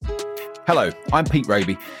Hello, I'm Pete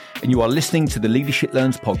Raby, and you are listening to the Leadership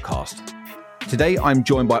Learns podcast. Today, I'm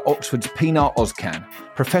joined by Oxford's Pinar Ozcan,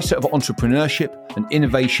 Professor of Entrepreneurship and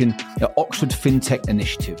Innovation at Oxford FinTech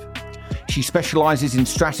Initiative. She specialises in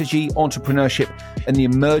strategy, entrepreneurship, and the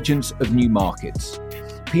emergence of new markets.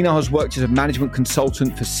 Pinar has worked as a management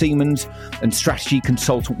consultant for Siemens and strategy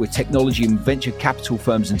consultant with technology and venture capital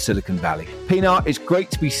firms in Silicon Valley. Pinar, it's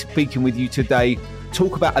great to be speaking with you today.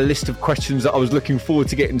 Talk about a list of questions that I was looking forward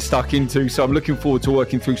to getting stuck into, so I'm looking forward to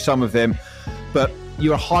working through some of them. But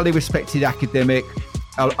you're a highly respected academic.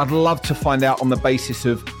 I'd love to find out on the basis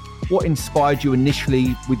of what inspired you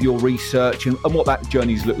initially with your research and what that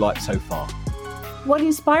journey's looked like so far. What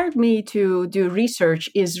inspired me to do research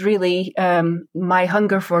is really my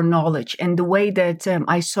hunger for knowledge and the way that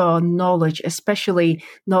I saw knowledge, especially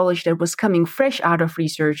knowledge that was coming fresh out of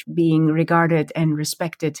research, being regarded and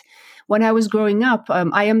respected. When I was growing up,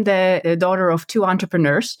 I am the daughter of two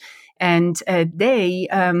entrepreneurs, and they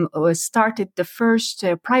started the first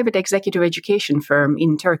private executive education firm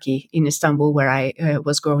in Turkey, in Istanbul, where I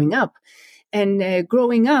was growing up. And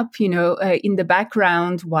growing up, in the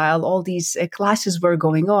background, while all these classes were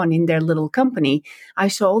going on in their little company, I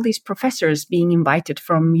saw all these professors being invited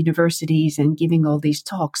from universities and giving all these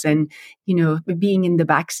talks and, being in the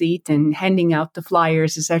backseat and handing out the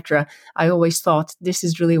flyers, etc. I always thought, this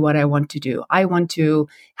is really what I want to do. I want to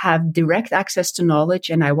have direct access to knowledge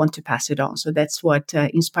and I want to pass it on. So that's what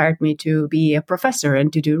inspired me to be a professor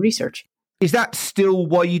and to do research. Is that still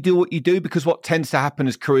why you do what you do? Because what tends to happen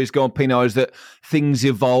as careers go on, Pinar, is that things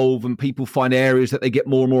evolve and people find areas that they get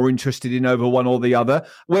more and more interested in over one or the other.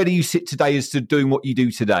 Where do you sit today as to doing what you do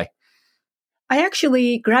today? I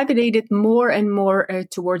actually gravitated more and more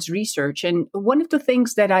towards research. And one of the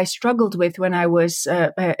things that I struggled with when I was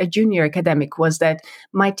a junior academic was that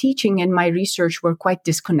my teaching and my research were quite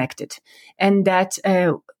disconnected. And that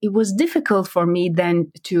it was difficult for me then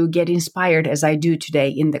to get inspired as I do today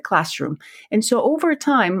in the classroom. And so over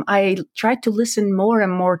time, I tried to listen more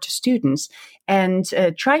and more to students and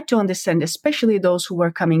tried to understand, especially those who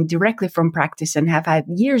were coming directly from practice and have had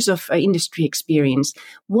years of industry experience.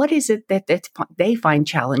 What is it that they find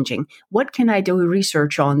challenging? What can I do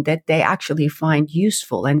research on that they actually find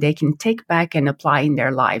useful and they can take back and apply in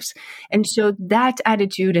their lives? And so that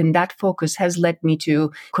attitude and that focus has led me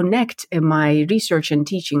to connect my research and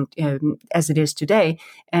teaching as it is today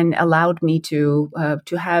and allowed me to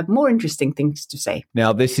have more interesting things to say.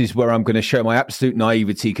 Now, this is where I'm going to show my absolute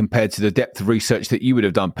naivety compared to the depth of research that you would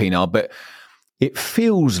have done, Pinar, but it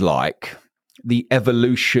feels like the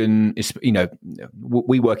evolution is,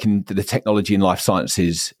 we work in the technology and life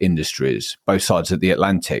sciences industries, both sides of the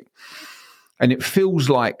Atlantic. And it feels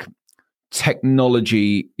like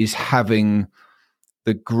technology is having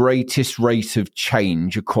the greatest rate of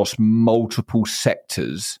change across multiple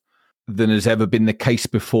sectors than has ever been the case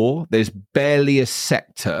before. There's barely a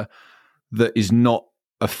sector that is not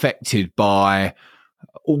affected by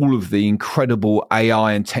all of the incredible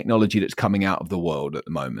AI and technology that's coming out of the world at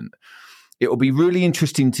the moment. It will be really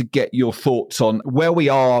interesting to get your thoughts on where we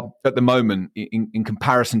are at the moment in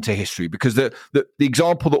comparison to history, because the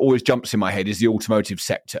example that always jumps in my head is the automotive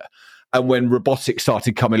sector. And when robotics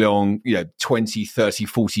started coming along, 20, 30,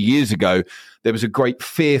 40 years ago, there was a great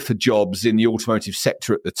fear for jobs in the automotive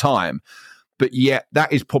sector at the time. But yet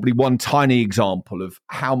that is probably one tiny example of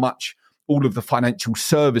how much all of the financial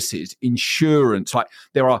services, insurance, like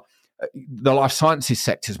there are the life sciences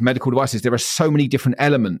sectors, medical devices, there are so many different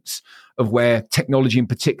elements of where technology in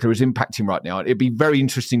particular is impacting right now. It'd be very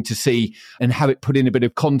interesting to see and have it put in a bit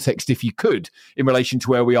of context, if you could, in relation to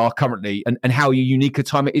where we are currently and how unique a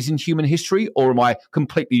time it is in human history. Or am I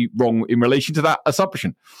completely wrong in relation to that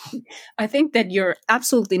assumption? I think that you're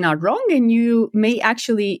absolutely not wrong. And you may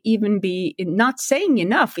actually even be not saying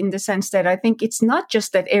enough, in the sense that I think it's not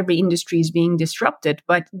just that every industry is being disrupted,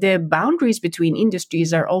 but the boundaries between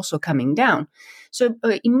industries are also coming down. So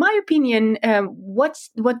in my opinion, what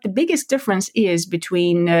the biggest difference is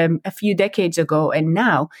between a few decades ago and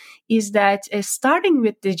now is that starting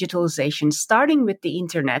with digitalization, starting with the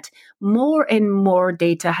internet, more and more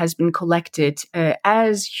data has been collected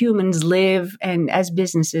as humans live and as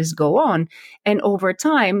businesses go on. And over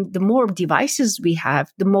time, the more devices we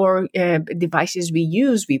have, the more devices we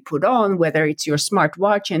use, we put on, whether it's your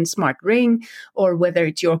smartwatch and smart ring, or whether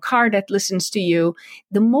it's your car that listens to you,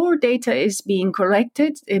 the more data is being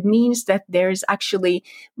collected, it means that there is actually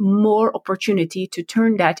more opportunity to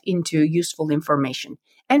turn that into useful information.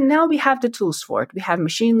 And now we have the tools for it. We have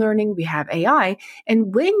machine learning, we have AI.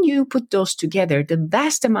 And when you put those together, the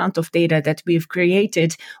vast amount of data that we've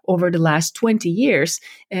created over the last 20 years,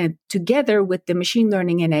 together with the machine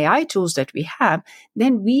learning and AI tools that we have,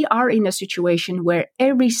 then we are in a situation where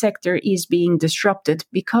every sector is being disrupted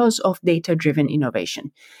because of data-driven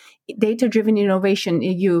innovation. Data-driven innovation,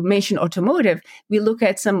 you mentioned automotive. We look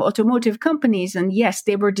at some automotive companies, and yes,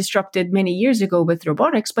 they were disrupted many years ago with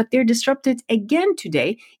robotics, but they're disrupted again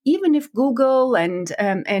today. Even if Google and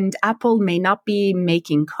Apple may not be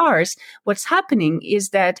making cars, what's happening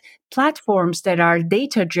is that platforms that are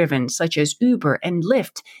data-driven, such as Uber and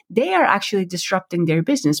Lyft, they are actually disrupting their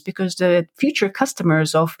business because the future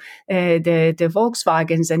customers of the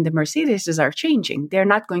Volkswagens and the Mercedes are changing. They're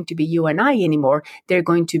not going to be you and I anymore. They're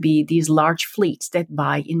going to be these large fleets that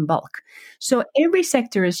buy in bulk. So every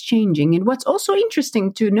sector is changing. And what's also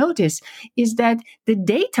interesting to notice is that the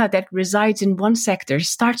data that resides in one sector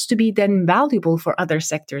starts to be then valuable for other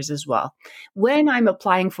sectors as well. When I'm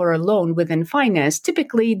applying for a loan within finance,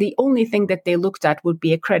 typically the only thing that they looked at would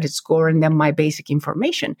be a credit score and then my basic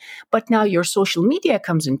information. But now your social media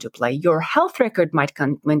comes into play, your health record might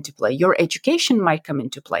come into play, your education might come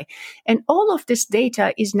into play. And all of this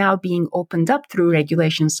data is now being opened up through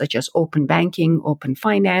regulations such as open banking, open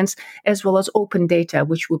finance, as well as open data,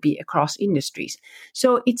 which will be across industries.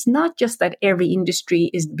 So it's not just that every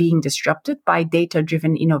industry is being disrupted by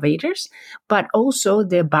data-driven innovators, but also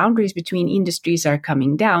the boundaries between industries are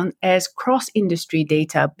coming down as cross-industry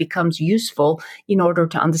data becomes useful in order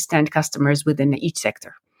to understand customers within each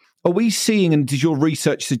sector. Are we seeing, and does your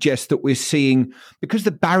research suggest that we're seeing, because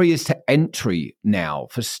the barriers to entry now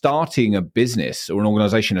for starting a business or an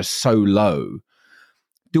organization are so low,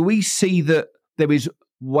 do we see that there is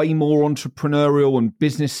way more entrepreneurial and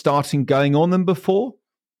business starting going on than before?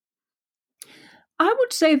 I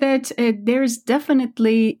would say that there's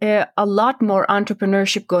definitely a lot more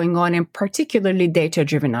entrepreneurship going on, and particularly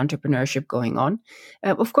data-driven entrepreneurship going on.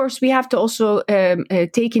 Of course, we have to also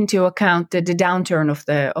take into account the downturn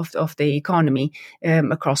of the economy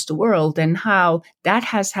across the world and how that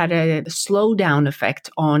has had a slowdown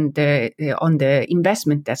effect on the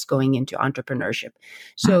investment that's going into entrepreneurship.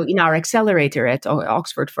 So, in our accelerator at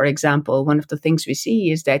Oxford, for example, one of the things we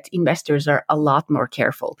see is that investors are a lot more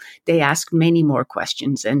careful. They ask many more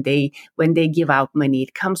questions, and when they give out money,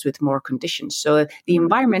 it comes with more conditions. So the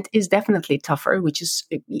environment is definitely tougher, which is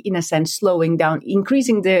in a sense slowing down,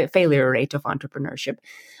 increasing the failure rate of entrepreneurship.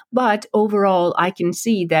 But overall, I can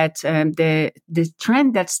see that the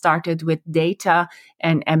trend that started with data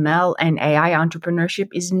and ML and AI entrepreneurship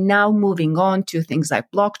is now moving on to things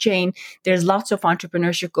like blockchain. There's lots of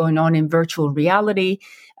entrepreneurship going on in virtual reality.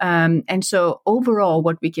 And so overall,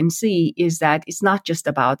 what we can see is that it's not just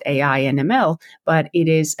about AI and ML, but it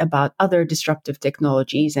is about other disruptive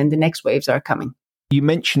technologies, and the next waves are coming. You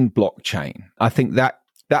mentioned blockchain. I think that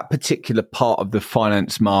particular part of the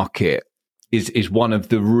finance market is one of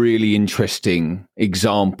the really interesting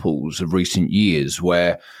examples of recent years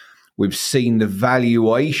where we've seen the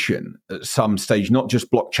valuation at some stage, not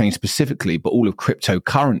just blockchain specifically, but all of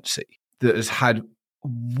cryptocurrency, that has had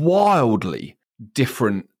wildly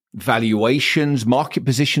different valuations, market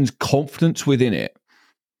positions, confidence within it.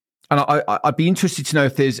 And I'd be interested to know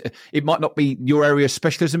if it might not be your area of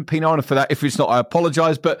specialism, Pinar, and for that, if it's not, I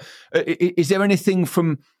apologize, but is there anything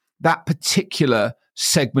from that particular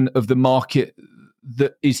segment of the market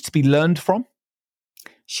that is to be learned from?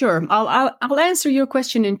 Sure. I'll answer your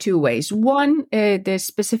question in two ways. One, the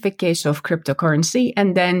specific case of cryptocurrency,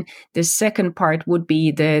 and then the second part would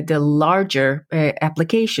be the larger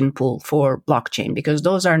application pool for blockchain, because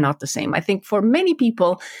those are not the same. I think for many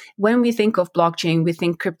people, when we think of blockchain, we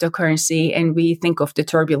think cryptocurrency, and we think of the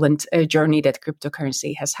turbulent journey that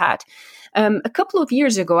cryptocurrency has had. A couple of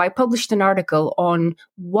years ago, I published an article on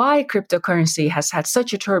why cryptocurrency has had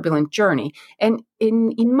such a turbulent journey. And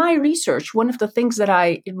in my research, one of the things that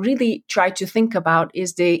I really try to think about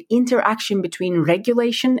is the interaction between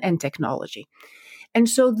regulation and technology. And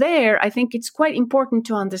so there, I think it's quite important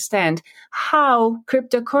to understand how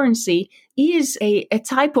cryptocurrency is a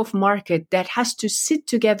type of market that has to sit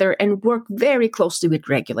together and work very closely with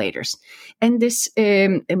regulators. And this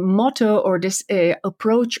motto or this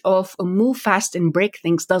approach of move fast and break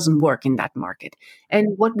things doesn't work in that market. And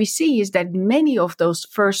what we see is that many of those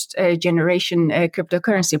first generation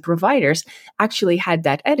cryptocurrency providers actually had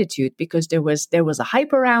that attitude because there was a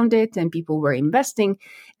hype around it and people were investing.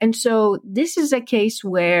 And so this is a case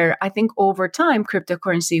where I think over time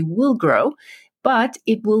cryptocurrency will grow. but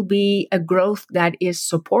it will be a growth that is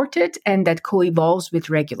supported and that co-evolves with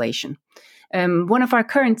regulation. One of our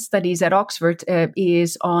current studies at Oxford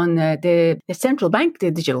is on the central bank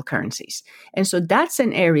digital currencies. And so that's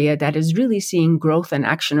an area that is really seeing growth and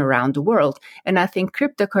action around the world. And I think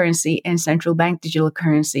cryptocurrency and central bank digital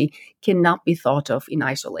currency cannot be thought of in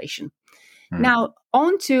isolation. Now,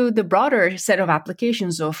 on to the broader set of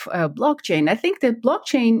applications of blockchain. I think that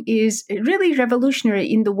blockchain is really revolutionary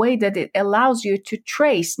in the way that it allows you to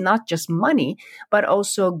trace not just money, but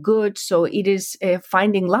also goods. So it is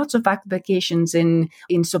finding lots of applications in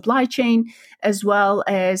supply chain, as well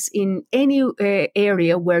as in any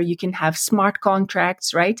area where you can have smart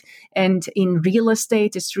contracts, right? And in real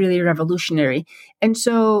estate, it's really revolutionary. And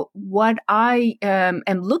so what I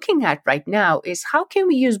am looking at right now is how can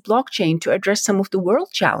we use blockchain to address some of the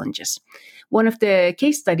world challenges. One of the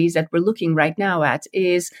case studies that we're looking right now at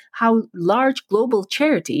is how large global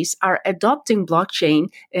charities are adopting blockchain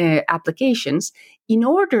applications in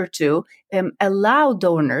order to allow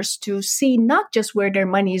donors to see not just where their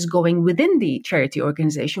money is going within the charity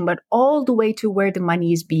organization, but all the way to where the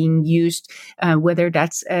money is being used, whether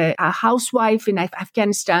that's a housewife in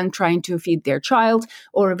Afghanistan trying to feed their child,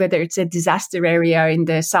 or whether it's a disaster area in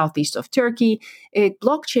the southeast of Turkey.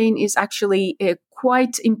 Blockchain is actually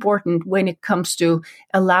quite important when it comes to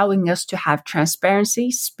allowing us to have transparency,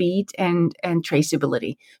 speed, and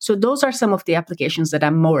traceability. So those are some of the applications that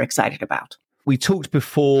I'm more excited about. We talked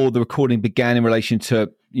before the recording began in relation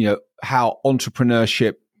to, how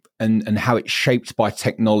entrepreneurship and how it's shaped by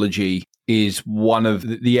technology is one of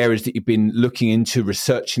the areas that you've been looking into,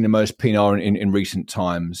 researching the most, Pinar, in recent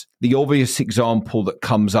times. The obvious example that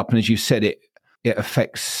comes up, and as you said, it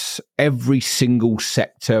affects every single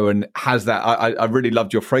sector and has that, I really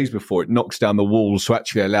loved your phrase before, it knocks down the walls to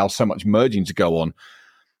actually allow so much merging to go on.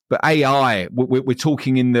 But AI, we're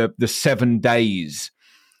talking in the 7 days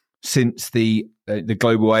since the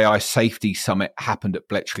Global AI Safety Summit happened at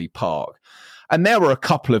Bletchley Park. And there were a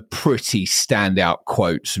couple of pretty standout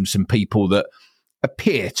quotes from some people that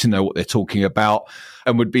appear to know what they're talking about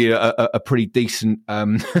and would be a pretty decent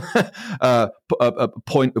a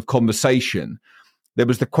point of conversation. There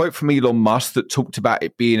was the quote from Elon Musk that talked about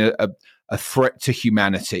it being a threat to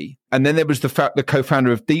humanity. And then there was the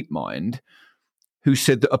co-founder of DeepMind, who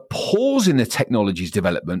said that a pause in the technology's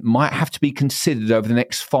development might have to be considered over the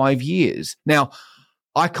next 5 years. Now,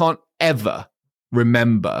 I can't ever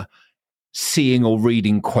remember seeing or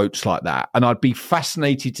reading quotes like that. And I'd be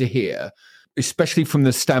fascinated to hear, especially from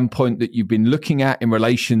the standpoint that you've been looking at in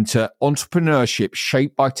relation to entrepreneurship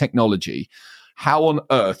shaped by technology, how on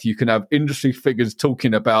earth you can have industry figures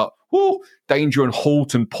talking about danger and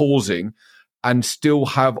halt and pausing and still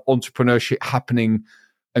have entrepreneurship happening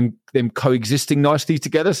and them coexisting nicely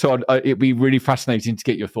together. So it'd be really fascinating to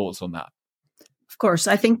get your thoughts on that. Of course,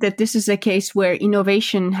 I think that this is a case where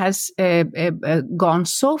innovation has gone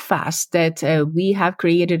so fast that we have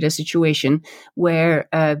created a situation where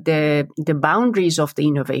the boundaries of the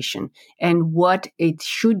innovation and what it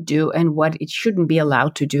should do and what it shouldn't be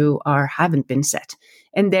allowed to do haven't been set.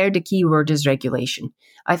 And there, the key word is regulation.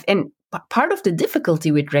 And part of the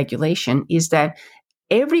difficulty with regulation is that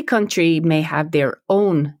every country may have their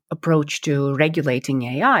own approach to regulating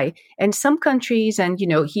AI. And some countries, and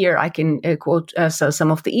here I can quote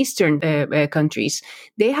some of the Eastern countries,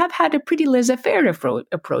 they have had a pretty laissez-faire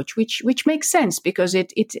approach, which makes sense because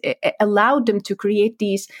it allowed them to create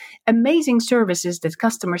these amazing services that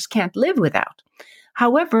customers can't live without.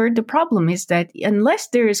 However, the problem is that unless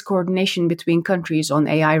there is coordination between countries on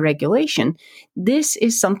AI regulation, this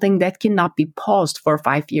is something that cannot be paused for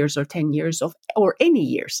 5 years or 10 years or any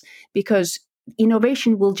years, because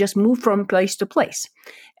innovation will just move from place to place.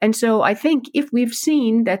 And so I think if we've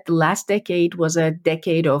seen that the last decade was a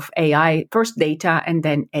decade of AI, first data and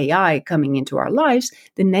then AI coming into our lives,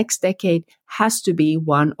 the next decade has to be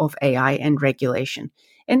one of AI and regulation.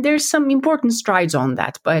 And there's some important strides on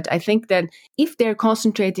that. But I think that if they're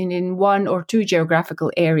concentrating in one or two geographical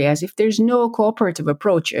areas, if there's no cooperative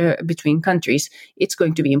approach between countries, it's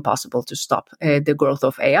going to be impossible to stop the growth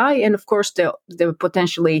of AI and, of course, the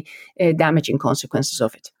potentially damaging consequences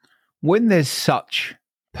of it. When there's such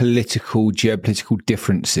geopolitical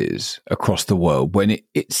differences across the world, when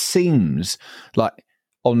it seems like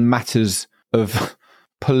on matters of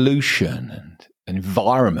pollution and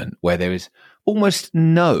environment, where there is almost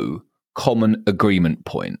no common agreement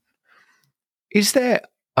point. Is there,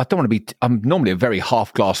 I'm normally a very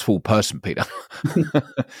half glass full person, Peter,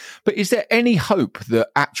 but is there any hope that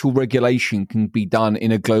actual regulation can be done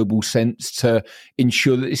in a global sense to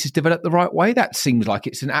ensure that this is developed the right way? That seems like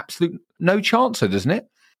it's an absolute no chancer, doesn't it?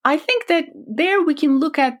 I think that there we can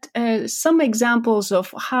look at some examples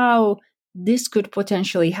of how this could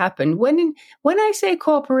potentially happen. When I say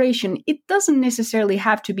cooperation, it doesn't necessarily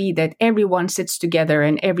have to be that everyone sits together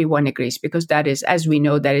and everyone agrees, because that is, as we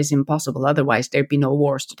know, that is impossible. Otherwise, there'd be no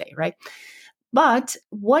wars today, right? But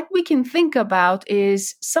what we can think about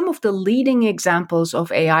is some of the leading examples of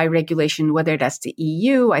AI regulation, whether that's the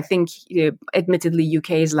EU. I think, admittedly,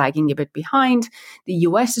 UK is lagging a bit behind. The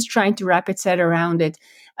US is trying to wrap its head around it.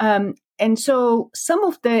 And so some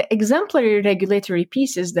of the exemplary regulatory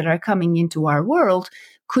pieces that are coming into our world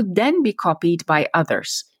could then be copied by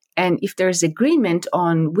others. And if there's agreement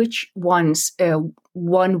on which ones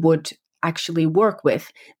one would actually work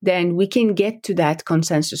with, then we can get to that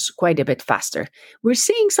consensus quite a bit faster. We're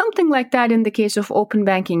seeing something like that in the case of open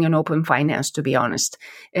banking and open finance, to be honest.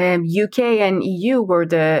 UK and EU were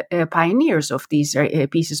the pioneers of these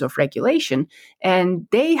pieces of regulation, and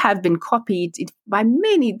they have been copied by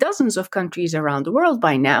many dozens of countries around the world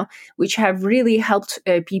by now, which have really helped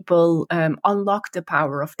people unlock the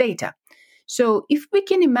power of data. So if we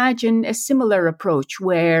can imagine a similar approach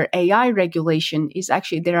where AI regulation is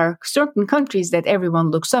actually, there are certain countries that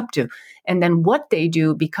everyone looks up to, and then what they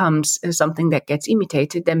do becomes something that gets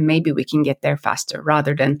imitated, then maybe we can get there faster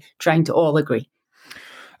rather than trying to all agree.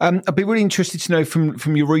 I'd be really interested to know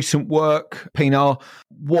from your recent work, Pinar,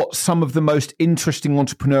 what some of the most interesting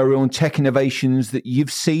entrepreneurial and tech innovations that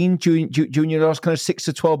you've seen during your last kind of 6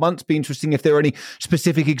 to 12 months. Be interesting if there are any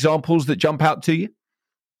specific examples that jump out to you.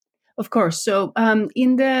 Of course. So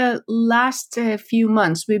in the last few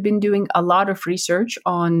months, we've been doing a lot of research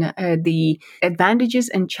on the advantages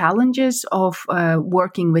and challenges of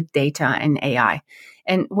working with data and AI.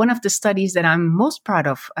 And one of the studies that I'm most proud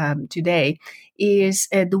of today is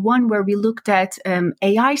the one where we looked at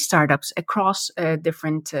AI startups across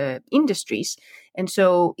different industries. And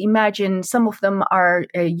so imagine some of them are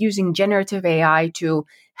using generative AI to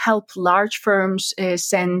help large firms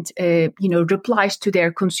send replies to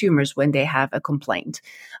their consumers when they have a complaint.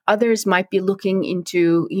 Others might be looking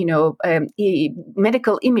into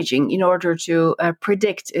medical imaging in order to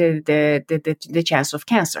predict the chance of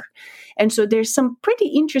cancer. And so there's some pretty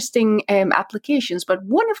interesting applications, but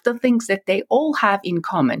one of the things that they all have in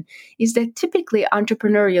common is that typically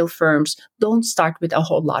entrepreneurial firms don't start with a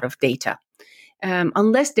whole lot of data.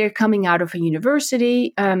 Unless they're coming out of a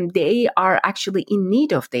university, they are actually in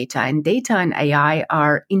need of data, and data and AI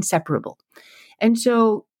are inseparable. And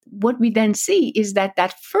so what we then see is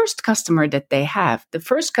that first customer that they have, the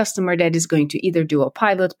first customer that is going to either do a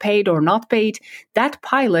pilot, paid or not paid, that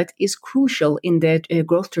pilot is crucial in the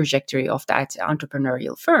growth trajectory of that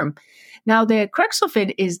entrepreneurial firm. Now, the crux of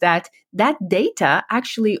it is that data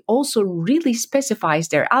actually also really specifies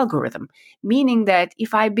their algorithm, meaning that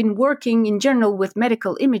if I've been working in general with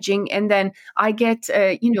medical imaging and then I get,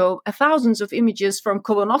 thousands of images from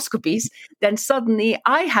colonoscopies, then suddenly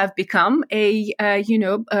I have become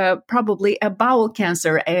probably a bowel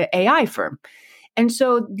cancer AI firm. And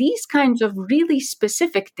so these kinds of really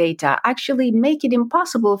specific data actually make it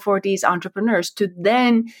impossible for these entrepreneurs to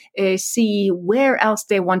then see where else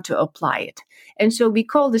they want to apply it. And so we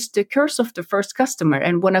call this the curse of the first customer.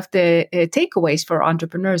 And one of the takeaways for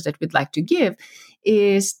entrepreneurs that we'd like to give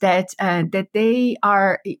is that they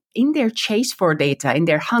are in their chase for data, in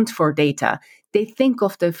their hunt for data, they think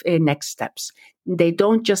of the next steps. They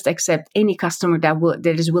don't just accept any customer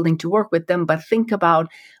that is willing to work with them, but think about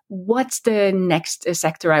what's the next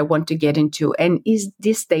sector I want to get into, and is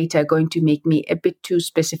this data going to make me a bit too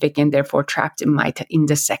specific and therefore trapped in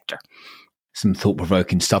this sector? Some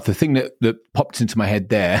thought-provoking stuff. The thing that popped into my head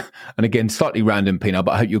there, and again, slightly random, Pinar,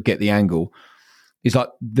 but I hope you'll get the angle, is like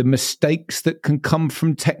the mistakes that can come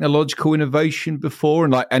from technological innovation before,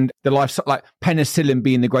 and the life, like penicillin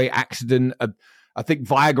being the great accident. I think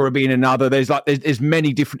Viagra being another. There's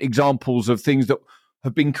many different examples of things that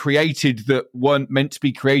have been created that weren't meant to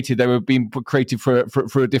be created. They were being created for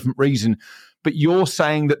a different reason. But you're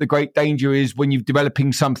saying that the great danger is when you're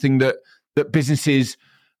developing something that businesses,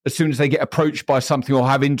 as soon as they get approached by something or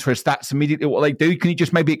have interest, that's immediately what they do. Can you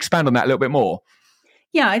just maybe expand on that a little bit more?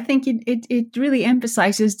 Yeah, I think it really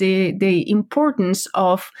emphasizes the importance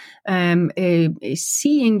of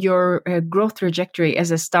seeing your growth trajectory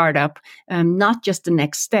as a startup, not just the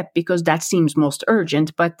next step, because that seems most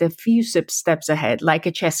urgent, but the few steps ahead, like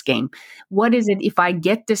a chess game. What is it if I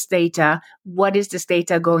get this data? What is this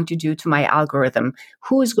data going to do to my algorithm?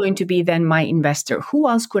 Who is going to be then my investor? Who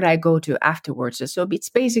else could I go to afterwards? So it's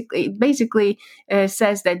basically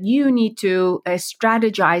says that you need to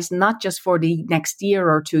strategize not just for the next year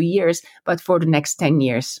or 2 years, but for the next 10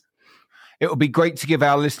 years. it would be great to give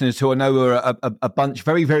our listeners, who I know are a bunch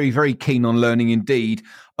very, very, very keen on learning indeed,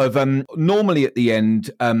 of normally at the end,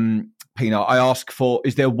 Pinar, I ask for,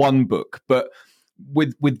 is there one book? But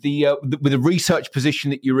with the research position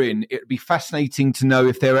that you're in, it would be fascinating to know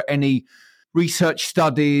if there are any research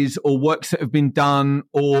studies or works that have been done,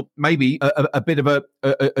 or maybe a bit of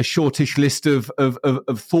a shortish list of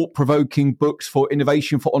thought-provoking books for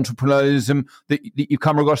innovation, for entrepreneurialism that you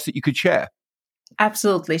come across that you could share.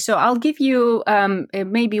 Absolutely. So I'll give you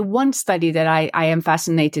maybe one study that I am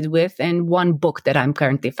fascinated with and one book that I'm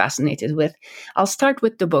currently fascinated with. I'll start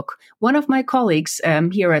with the book. One of my colleagues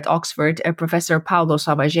here at Oxford, Professor Paolo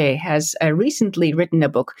Savage, has recently written a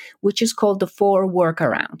book which is called The Four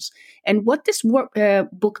Workarounds. And what this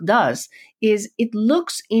book does is it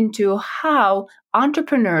looks into how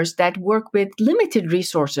entrepreneurs that work with limited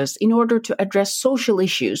resources in order to address social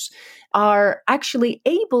issues are actually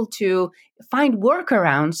able to find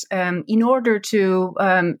workarounds in order to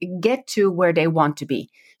get to where they want to be.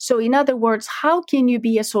 So in other words, how can you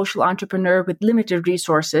be a social entrepreneur with limited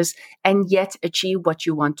resources and yet achieve what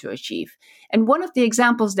you want to achieve? And one of the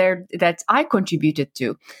examples there that I contributed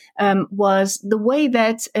to was the way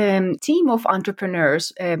that team of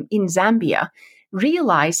entrepreneurs in Zambia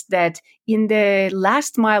realized that in the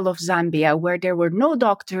last mile of Zambia, where there were no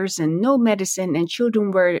doctors and no medicine and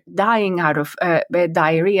children were dying out of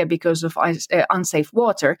diarrhea because of unsafe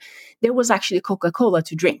water, there was actually Coca-Cola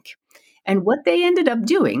to drink. And what they ended up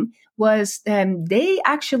doing was they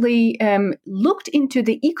actually looked into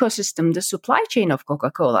the ecosystem, the supply chain of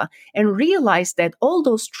Coca-Cola, and realized that all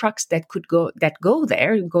those trucks that go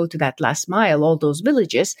to that last mile, all those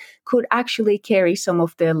villages, could actually carry some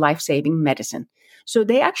of the life-saving medicine. So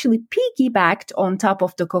they actually piggybacked on top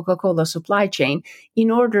of the Coca-Cola supply chain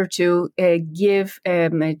in order to give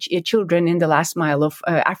children in the last mile of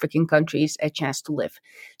African countries a chance to live.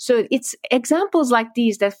 So it's examples like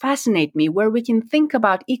these that fascinate me, where we can think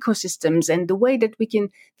about ecosystems and the way that we can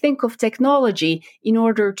think of technology in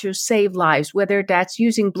order to save lives, whether that's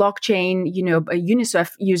using blockchain,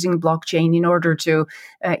 UNICEF using blockchain in order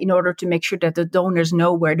to make sure that the donors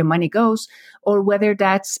know where the money goes, or whether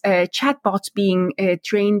that's chatbots being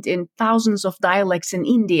trained in thousands of dialects in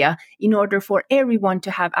India in order for everyone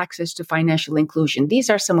to have access to financial inclusion. These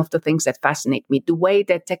are some of the things that fascinate me, the way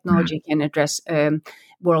that technology can address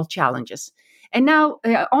world challenges. And now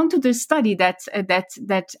onto the study that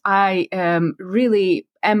I really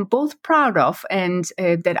am both proud of and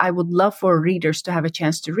that I would love for readers to have a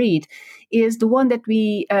chance to read, is the one that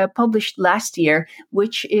we published last year,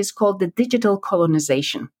 which is called The Digital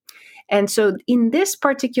Colonization. And so in this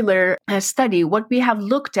particular study, what we have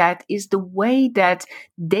looked at is the way that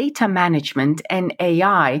data management and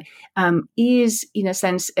AI is, in a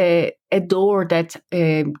sense, a door that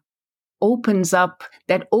opens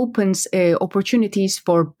opportunities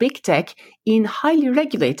for big tech in highly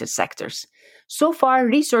regulated sectors. So far,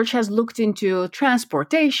 research has looked into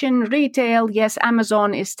transportation, retail. Yes,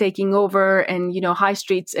 Amazon is taking over and, high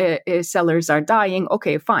street sellers are dying.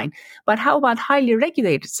 Okay, fine. But how about highly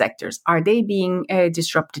regulated sectors? Are they being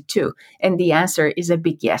disrupted too? And the answer is a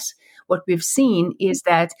big yes. What we've seen is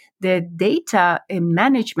that the data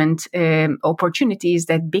management opportunities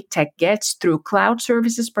that big tech gets through cloud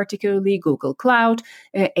services, particularly Google Cloud,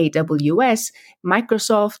 AWS,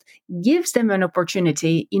 Microsoft, gives them an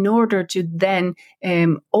opportunity in order to then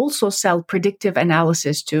also sell predictive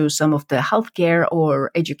analysis to some of the healthcare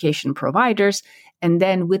or education providers. And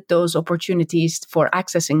then with those opportunities for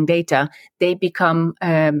accessing data, they become,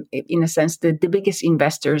 in a sense, the biggest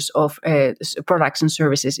investors of products and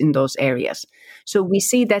services in those areas. So we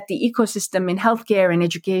see that the ecosystem in healthcare and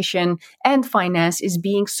education and finance is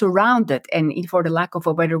being surrounded and, for the lack of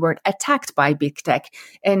a better word, attacked by big tech.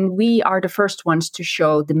 And we are the first ones to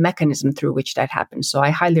show the mechanism through which that happens. So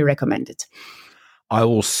I highly recommend it. I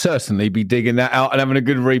will certainly be digging that out and having a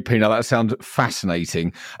good read, Pinar. That sounds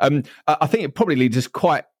fascinating. I think it probably leads us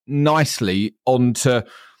quite nicely onto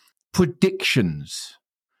predictions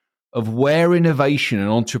of where innovation and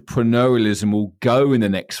entrepreneurialism will go in the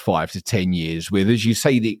next 5 to 10 years with, as you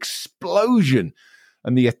say, the explosion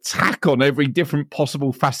and the attack on every different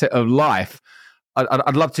possible facet of life.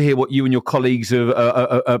 I'd love to hear what you and your colleagues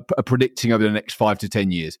are predicting over the next 5 to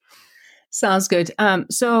 10 years. Sounds good.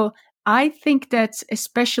 So I think that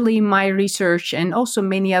especially my research and also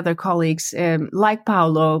many other colleagues like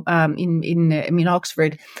Paolo in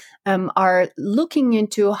Oxford are looking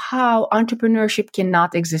into how entrepreneurship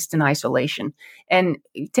cannot exist in isolation. And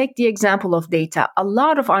take the example of data. A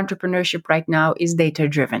lot of entrepreneurship right now is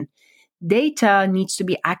data-driven. data needs to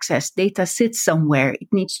be accessed. Data sits somewhere. It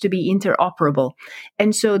needs to be interoperable.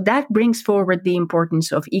 And so that brings forward the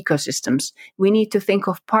importance of ecosystems. We need to think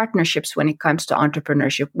of partnerships when it comes to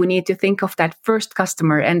entrepreneurship. We need to think of that first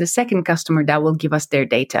customer and the second customer that will give us their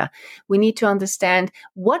data. We need to understand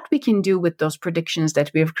what we can do with those predictions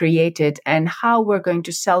that we have created and how we're going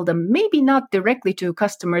to sell them, maybe not directly to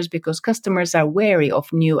customers because customers are wary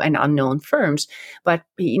of new and unknown firms. But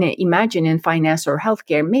imagine in finance or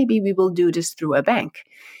healthcare, maybe we will do this through a bank.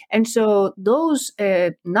 And so those,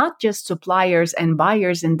 not just suppliers and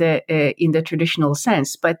buyers in the traditional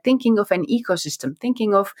sense, but thinking of an ecosystem,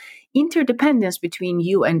 thinking of interdependence between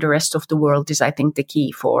you and the rest of the world is, I think, the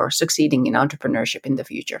key for succeeding in entrepreneurship in the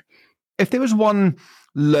future. If there was one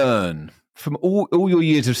learn from all your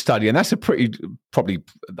years of study, and that's a pretty probably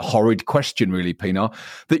horrid question, really, Pinar,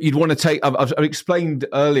 that you'd want to take. I've explained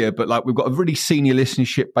earlier, but like we've got a really senior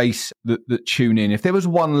listenership base that tune in. If there was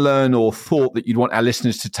one learn or thought that you'd want our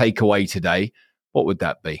listeners to take away today, what would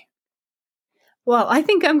that be? Well, I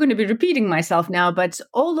think I'm going to be repeating myself now, but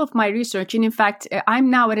all of my research, and in fact, I'm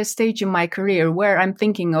now at a stage in my career where I'm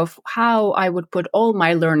thinking of how I would put all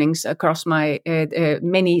my learnings across my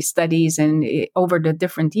many studies and over the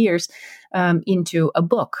different years into a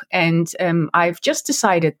book. And I've just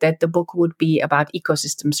decided that the book would be about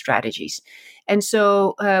ecosystem strategies. And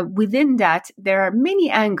so within that, there are many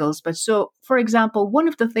angles. But so, for example, one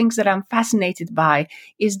of the things that I'm fascinated by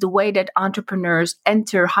is the way that entrepreneurs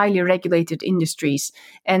enter highly regulated industries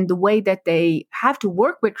and the way that they have to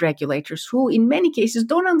work with regulators who, in many cases,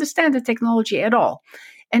 don't understand the technology at all.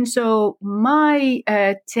 And so my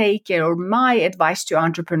take or my advice to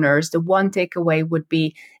entrepreneurs, the one takeaway would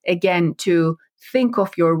be, again, to think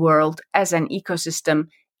of your world as an ecosystem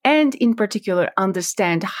and in particular,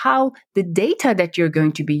 understand how the data that you're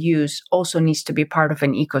going to be used also needs to be part of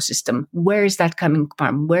an ecosystem. Where is that coming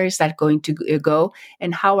from? Where is that going to go?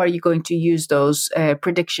 And how are you going to use those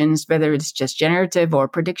predictions, whether it's just generative or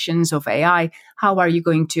predictions of AI? How are you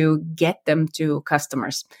going to get them to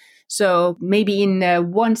customers? So maybe in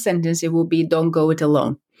one sentence, it will be, don't go it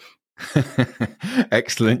alone.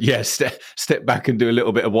 Excellent. Yes, step back and do a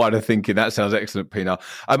little bit of wider thinking. That sounds excellent, Pinar.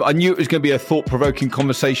 I knew it was going to be a thought-provoking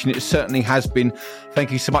conversation. It certainly has been.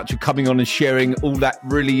 Thank you so much for coming on and sharing all that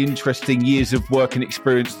really interesting years of work and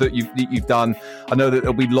experience that you've done. I know that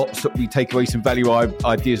there'll be lots that we take away some value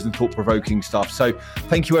ideas and thought-provoking stuff. So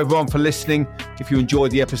thank you everyone for listening. If you enjoyed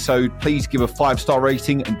the episode, please give a 5-star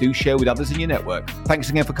rating and do share with others in your network. Thanks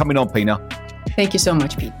again for coming on, Pinar. Thank you so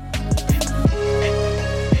much, Pete.